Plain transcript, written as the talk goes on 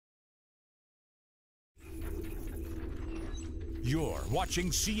You're watching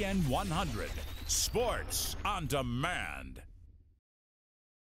CN 100, Sports on Demand.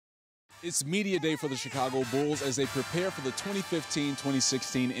 It's media day for the Chicago Bulls as they prepare for the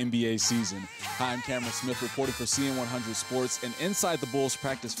 2015-2016 NBA season. Hi, I'm Camron Smith reporting for CN 100 Sports, and inside the Bulls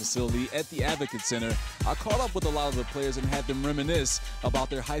practice facility at the Advocate Center, I caught up with a lot of the players and had them reminisce about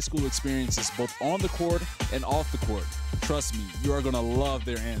their high school experiences both on the court and off the court. Trust me, you are going to love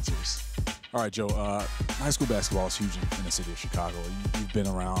their answers. All right, Joe, high school basketball is huge in the city of Chicago. You've been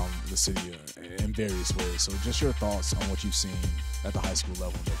around the city in various ways, so just your thoughts on what you've seen at the high school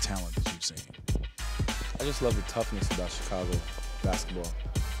level and the talent that you've seen. I just love the toughness about Chicago basketball.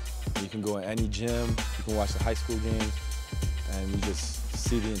 You can go in any gym, you can watch the high school games, and you just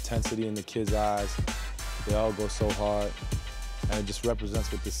see the intensity in the kids' eyes. They all go so hard, and it just represents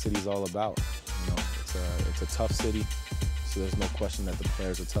what this city's all about. You know, it's a tough city, so there's no question that the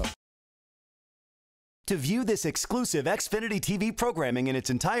players are tough. To view this exclusive Xfinity TV programming in its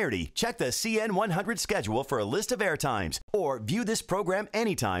entirety, check the CN 100 schedule for a list of airtimes, or view this program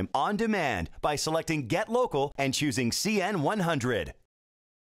anytime on demand by selecting Get Local and choosing CN 100.